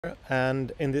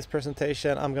And in this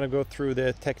presentation I'm going to go through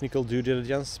the technical due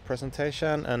diligence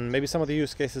presentation and maybe some of the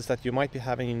use cases that you might be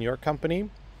having in your company.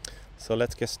 So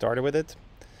let's get started with it.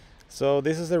 So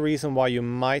this is the reason why you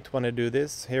might want to do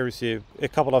this. Here you see a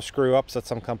couple of screw ups that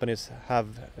some companies have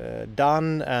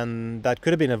done, and that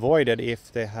could have been avoided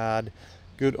if they had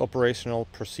good operational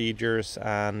procedures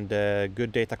and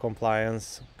good data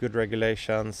compliance, good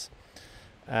regulations,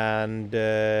 and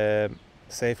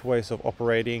safe ways of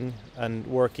operating and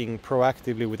working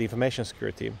proactively with information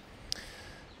security.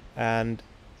 And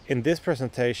in this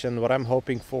presentation, what I'm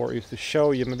hoping for is to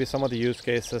show you maybe some of the use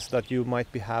cases that you might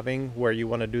be having where you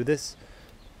want to do this.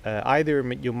 Either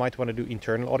you might want to do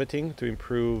internal auditing to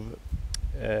improve,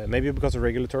 maybe because of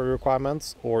regulatory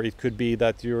requirements, or it could be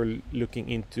that you're looking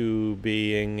into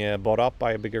being bought up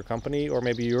by a bigger company, or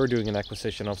maybe you're doing an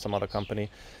acquisition of some other company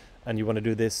and you want to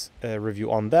do this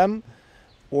review on them.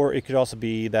 Or it could also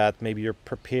be that maybe you're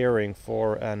preparing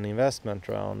for an investment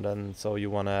round, and so you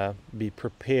want to be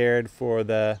prepared for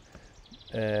the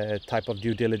type of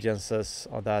due diligences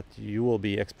that you will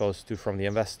be exposed to from the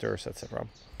investors, etc.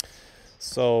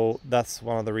 So that's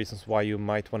one of the reasons why you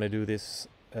might want to do this.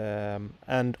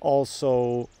 And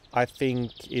also, I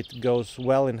think it goes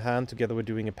well in hand together with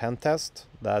doing a pen test,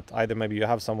 that either maybe you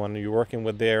have someone you're working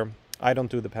with there. I don't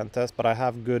do the pen test, but I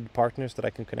have good partners that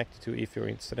I can connect you to if you're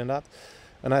interested in that.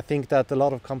 And I think that a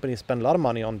lot of companies spend a lot of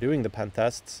money on doing the pen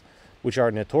tests, which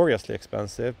are notoriously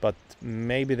expensive, but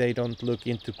maybe they don't look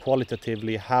into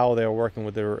qualitatively how they're working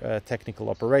with their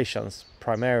technical operations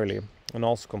primarily, and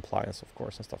also compliance, of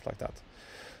course, and stuff like that.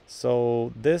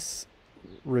 So this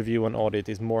review and audit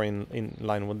is more in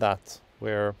line with that,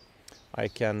 where I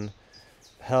can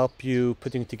help you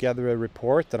putting together a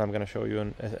report, and I'm going to show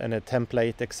you a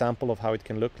template example of how it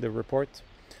can look, the report,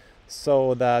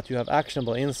 so that you have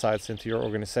actionable insights into your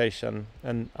organization.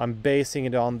 And I'm basing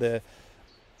it on the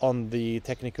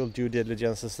technical due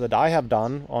diligences that I have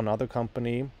done on other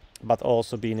company, but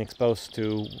also being exposed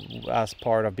to as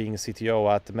part of being a CTO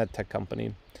at the medtech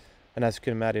company. And as you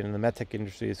can imagine, in the medtech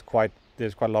industry,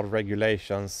 there's quite a lot of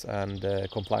regulations and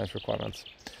compliance requirements.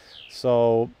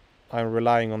 So I'm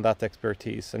relying on that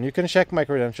expertise. And you can check my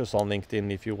credentials on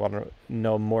LinkedIn if you want to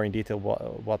know more in detail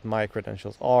what my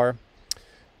credentials are.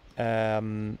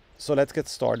 So let's get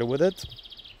started with it.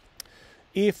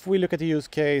 If we look at the use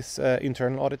case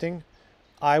internal auditing,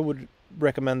 I would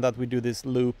recommend that we do this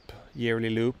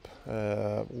yearly loop,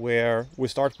 where we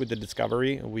start with the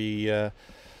discovery.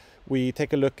 We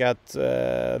take a look at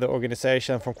the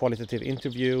organization from qualitative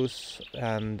interviews,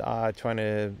 and trying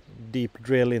to deep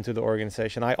drill into the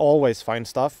organization. I always find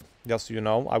stuff, just so you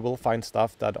know. I will find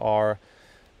stuff that are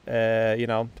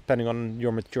depending on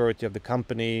your maturity of the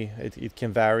company, it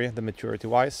can vary, the maturity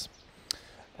wise.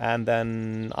 And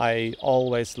then I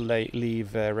always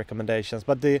leave recommendations,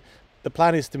 but the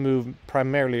plan is to move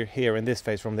primarily here in this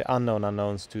phase from the unknown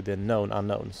unknowns to the known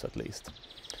unknowns, at least.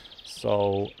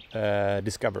 So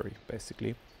discovery,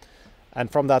 basically. And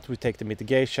from that we take the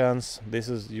mitigations. This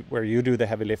is where you do the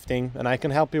heavy lifting, and I can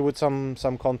help you with some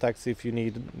contacts if you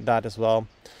need that as well.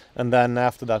 And then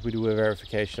after that we do a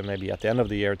verification, maybe at the end of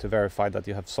the year, to verify that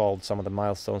you have solved some of the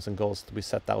milestones and goals that we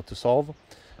set out to solve.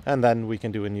 And then we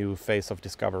can do a new phase of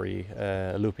discovery,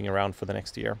 looping around for the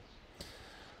next year.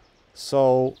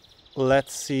 So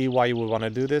let's see why you would want to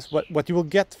do this. What you will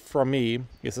get from me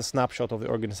is a snapshot of the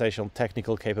organizational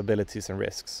technical capabilities and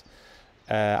risks.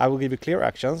 I will give you clear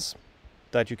actions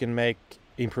that you can make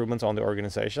improvements on the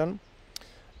organization.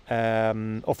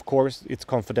 Of course, it's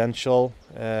confidential,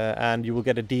 and you will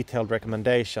get a detailed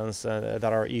recommendations that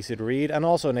are easy to read, and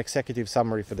also an executive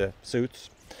summary for the suits,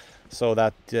 so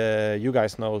that you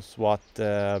guys knows what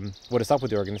is up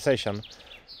with the organization.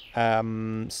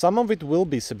 Some of it will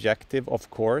be subjective, of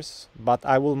course, but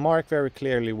I will mark very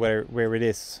clearly where it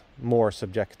is more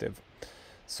subjective,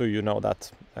 so you know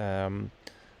that.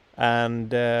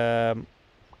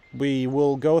 We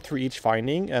will go through each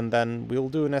finding, and then we'll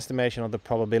do an estimation of the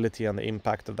probability and the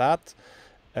impact of that.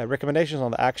 Recommendations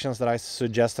on the actions that I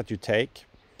suggest that you take.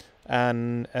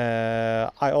 And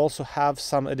I also have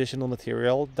some additional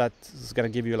material that is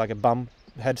going to give you like a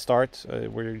head start,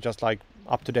 where you're just like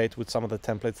up to date with some of the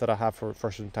templates that I have for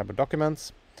certain type of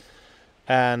documents.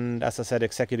 And as I said,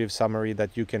 executive summary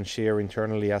that you can share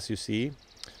internally as you see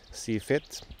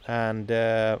fit. And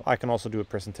I can also do a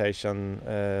presentation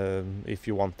if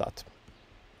you want that.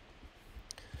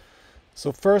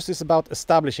 So first is about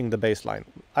establishing the baseline.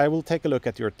 I will take a look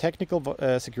at your technical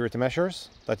security measures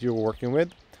that you're working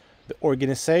with, the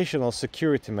organizational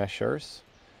security measures,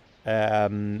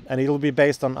 and it will be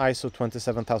based on ISO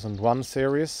 27001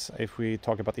 series if we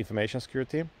talk about information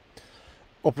security.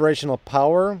 operational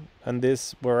power, and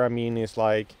this where I mean is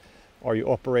like, are you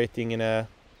operating in a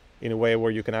way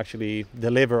where you can actually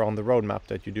deliver on the roadmap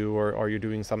that you do, or are you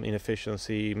doing some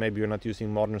inefficiency? Maybe you're not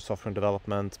using modern software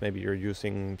development, maybe you're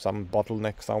using some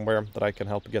bottleneck somewhere that I can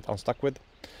help you get unstuck with.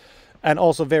 And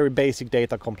also very basic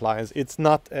data compliance. It's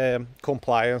not a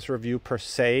compliance review per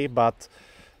se, but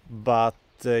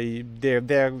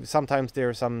there sometimes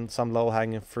there's some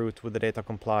low-hanging fruit with the data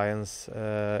compliance.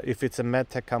 If it's a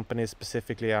medtech company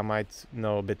specifically, I might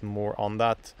know a bit more on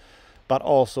that, but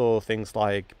also things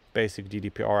like basic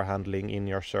GDPR handling in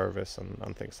your service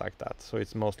and things like that. So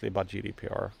it's mostly about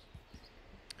GDPR.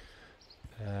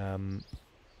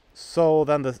 So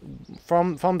then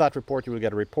from that report you will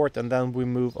get a report, and then we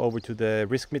move over to the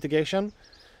risk mitigation.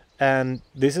 And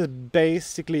this is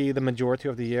basically the majority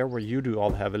of the year where you do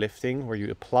all the heavy lifting, where you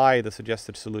apply the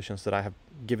suggested solutions that I have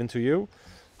given to you.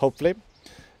 Hopefully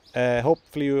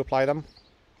you apply them,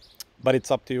 but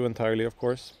it's up to you entirely, of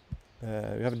course.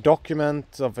 You have a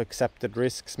document of accepted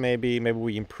risks. Maybe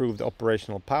we improve the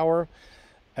operational power.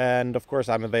 And of course,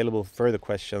 I'm available for further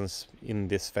questions in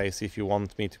this phase if you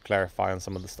want me to clarify on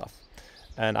some of the stuff.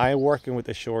 And I am working with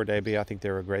Assured AB. I think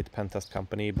they're a great pen test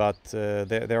company, but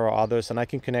there are others, and I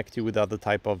can connect you with other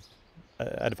type of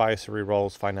advisory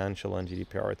roles, financial and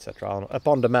GDPR, etc.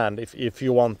 upon demand if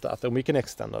you want that, and we can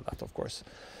extend on that, of course.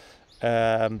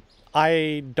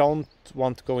 I don't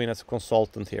want to go in as a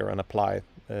consultant here and apply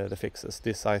the fixes.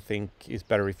 This I think is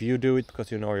better if you do it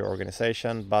because you know your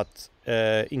organization, but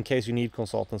in case you need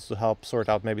consultants to help sort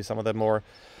out maybe some of the more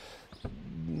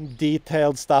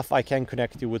detailed stuff, I can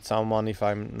connect you with someone if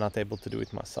I'm not able to do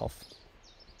it myself.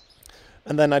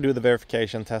 And then I do the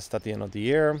verification test at the end of the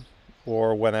year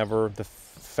or whenever the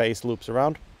phase loops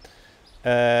around.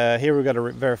 Here we got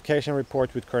a verification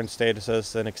report with current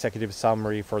statuses, an executive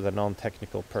summary for the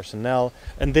non-technical personnel,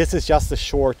 and this is just a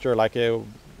shorter,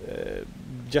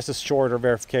 just a shorter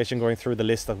verification going through the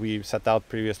list that we set out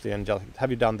previously and just, have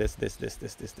you done this?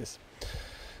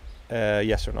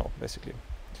 Yes or no, basically.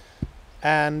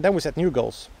 And then we set new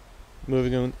goals,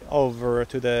 moving on over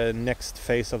to the next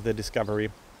phase of the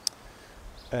discovery.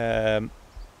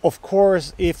 Of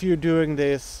course, if you're doing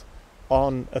this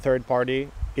on a third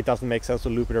party, it doesn't make sense to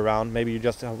loop it around. Maybe you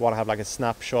just want to have like a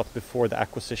snapshot before the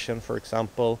acquisition, for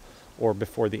example, or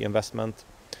before the investment.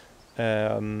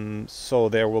 So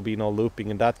there will be no looping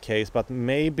in that case, but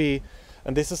maybe,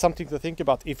 and this is something to think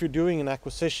about, if you're doing an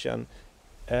acquisition,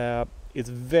 it's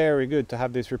very good to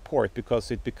have this report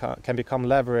because it can become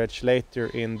leverage later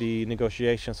in the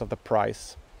negotiations of the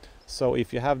price. So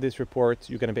if you have this report,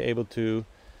 you're going to be able to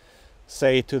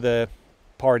say to the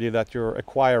party that you're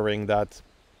acquiring that,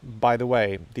 by the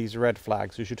way, these red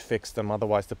flags, you should fix them,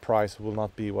 otherwise the price will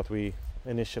not be what we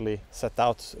initially set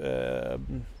out.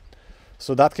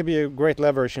 So that could be a great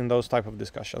leverage in those type of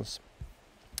discussions.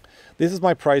 This is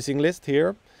my pricing list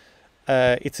here.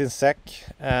 It's in SEK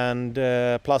and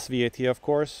plus VAT, of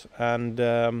course. And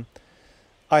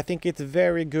I think it's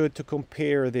very good to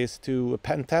compare this to a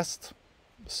pen test.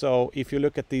 So if you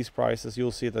look at these prices,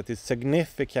 you'll see that it's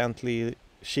significantly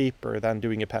cheaper than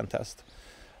doing a pen test.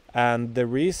 And the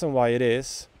reason why it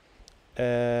is,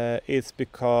 it's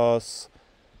because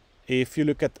if you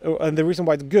look at, and the reason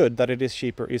why it's good that it is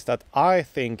cheaper is that I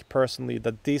think personally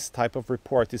that this type of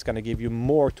report is going to give you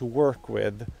more to work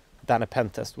with than a pen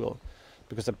test will.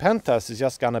 Because a pen test is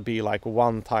just going to be like a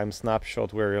one-time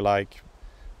snapshot where you're like,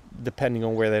 depending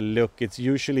on where they look, it's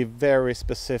usually very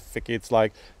specific. It's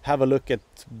like, have a look at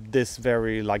this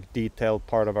very like detailed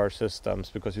part of our systems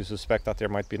because you suspect that there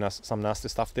might be some nasty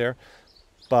stuff there,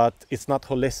 but it's not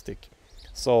holistic.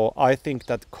 So I think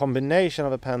that combination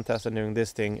of a pen test and doing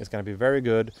this thing is going to be very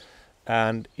good.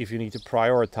 And if you need to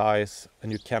prioritize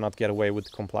and you cannot get away with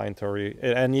compliantary,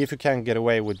 and if you can get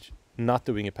away with not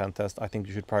doing a pen test, I think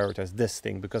you should prioritize this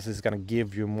thing because it's going to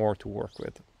give you more to work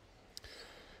with.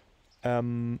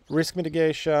 Risk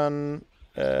mitigation,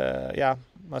 yeah,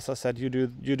 as I said, you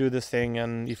do this thing,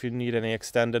 and if you need any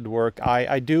extended work,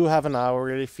 I do have an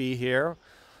hourly fee here,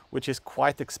 which is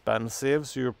quite expensive,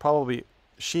 so you're probably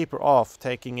cheaper off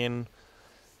taking in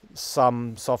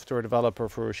some software developer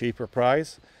for a cheaper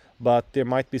price. But there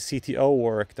might be CTO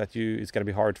work that it's going to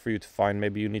be hard for you to find.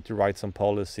 Maybe you need to write some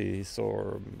policies,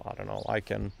 or I don't know, I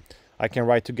can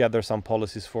write together some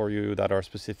policies for you that are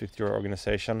specific to your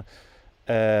organization.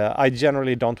 I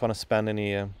generally don't want to spend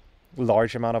any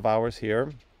large amount of hours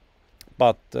here,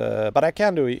 but I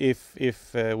can do it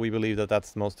if we believe that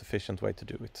that's the most efficient way to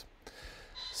do it.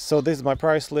 So this is my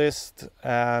price list,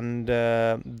 and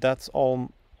that's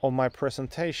all on my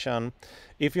presentation.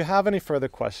 If you have any further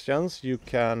questions, you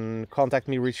can contact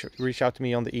me, reach out to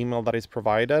me on the email that is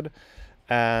provided.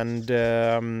 and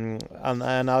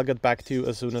I'll get back to you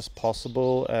as soon as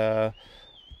possible.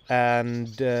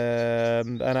 And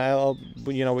I'll,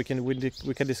 you know, we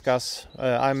can discuss.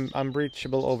 I'm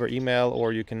reachable over email,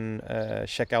 or you can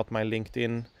check out my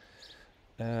LinkedIn.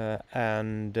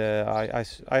 I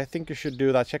think you should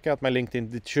do that. Check out my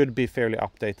LinkedIn. It should be fairly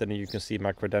updated, and you can see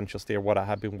my credentials there, what I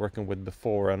have been working with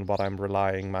before, and what I'm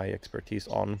relying my expertise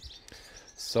on.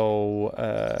 So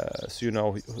so you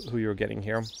know who you're getting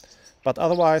here. But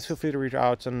otherwise, feel free to reach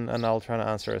out, and I'll try to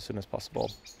answer as soon as possible.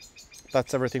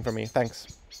 That's everything from me. Thanks.